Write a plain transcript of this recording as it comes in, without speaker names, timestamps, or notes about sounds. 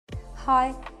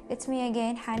Hi, it's me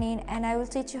again, Haneen, and I will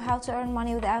teach you how to earn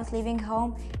money without leaving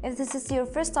home. If this is your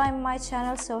first time on my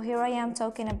channel, so here I am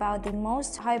talking about the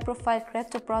most high-profile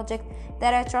crypto project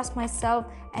that I trust myself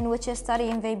and which I study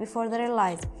in way before the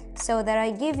release. So that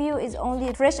I give you is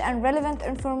only fresh and relevant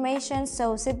information,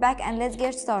 so sit back and let's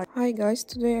get started. Hi guys,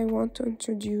 today I want to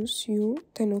introduce you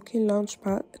Tanuki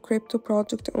Launchpad, a crypto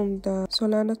project on the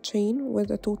Solana chain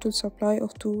with a total supply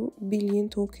of 2 billion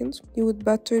tokens. You would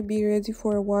better be ready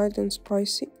for a wild and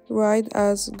spicy ride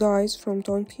as guys from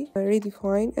Tanuki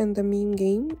redefine and the meme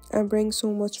game and bring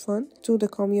so much fun to the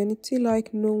community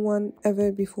like no one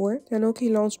ever before. Tanuki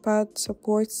Launchpad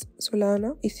supports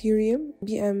Solana, Ethereum,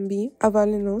 BNB,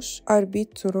 Avalanche,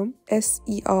 Arbitrum,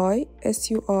 SEI,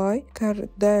 SUI,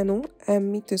 Cardano,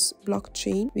 and Metis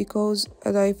blockchain because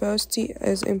diversity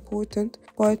is important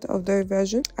part of their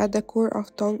vision. At the core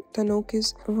of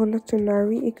Tanuki's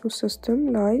voluntary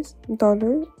ecosystem lies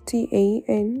 $TANUPAD,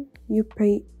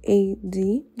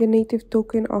 the native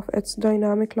token of its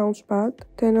dynamic launchpad.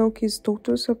 Tanuki's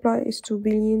total supply is 2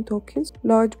 billion tokens.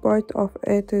 Large part of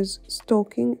it is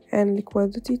staking and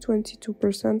liquidity,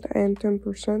 22% and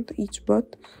 10% each,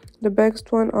 but the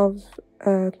biggest one of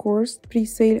course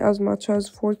pre-sale as much as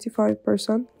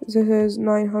 45%. This is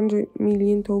 900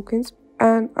 million tokens,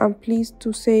 and I'm pleased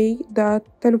to say that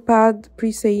TANUPAD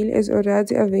pre-sale is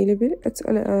already available. It's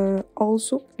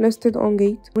also listed on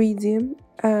Gate, Redium,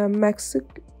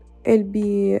 Maxic,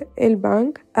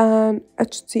 Bank, and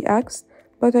HTX.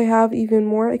 But I have even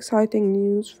more exciting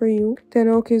news for you.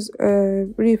 Tanuki's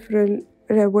referral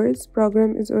rewards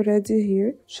program is already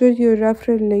here. Share your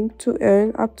referral link to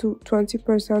earn up to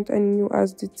 20% in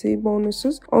USDT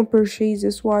bonuses on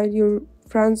purchases while your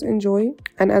friends enjoy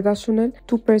an additional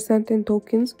 2% in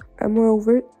tokens.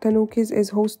 Moreover, Tanuki is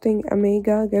hosting a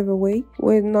mega giveaway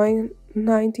with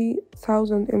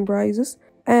 90,000 in prizes,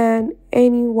 and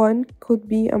anyone could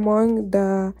be among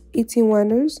the 80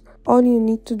 winners. All you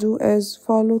need to do is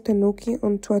follow Tanuki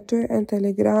on Twitter and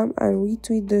Telegram and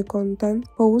retweet the content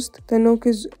post.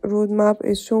 Tanuki's roadmap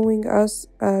is showing us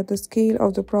the scale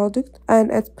of the product and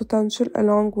its potential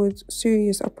along with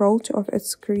serious approach of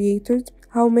its creators.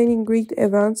 How many great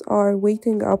events are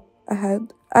waiting up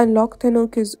ahead. Unlock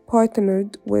Tanuki is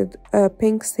partnered with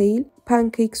Pink Sale,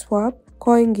 PancakeSwap,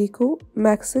 CoinGecko,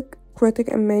 Maxic, Critic,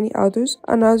 and many others.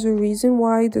 Another reason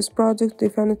why this project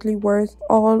definitely worth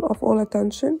all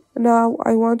attention. Now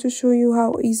I want to show you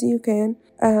how easy you can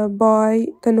buy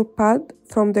TANUPAD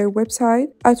from their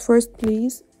website. At first,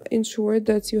 please ensure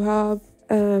that you have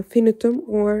Finitum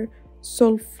or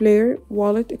Solflare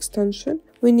wallet extension.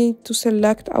 We need to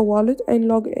select a wallet and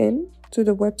log in to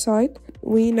the website.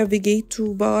 We navigate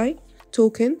to buy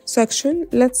token section.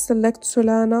 Let's select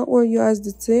Solana or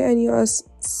USDT and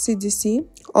USCDC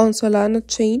on Solana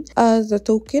chain as the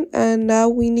token, and now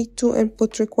we need to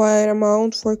input required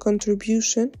amount for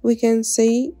contribution. We can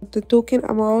say the token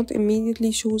amount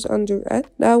immediately shows under it.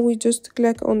 Now we just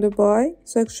click on the buy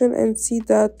section and see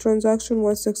that transaction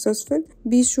was successful.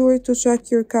 Be sure to check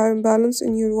your current balance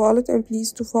in your wallet and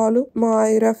please to follow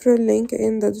my referral link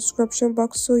in the description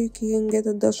box so you can get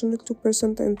additional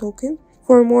 2% in token.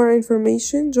 For more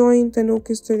information, join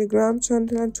Tanuki's Telegram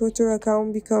channel and Twitter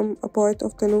account. Become a part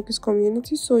of Tanuki's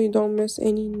community so you don't miss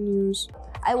any news.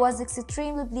 I was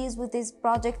extremely pleased with this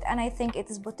project and I think it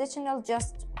is potential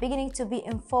just beginning to be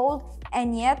unfold,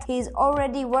 and yet he is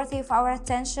already worthy of our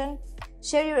attention.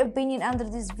 Share your opinion under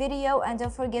this video and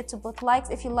don't forget to put likes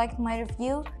if you liked my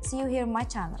review. See you here on my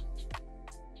channel.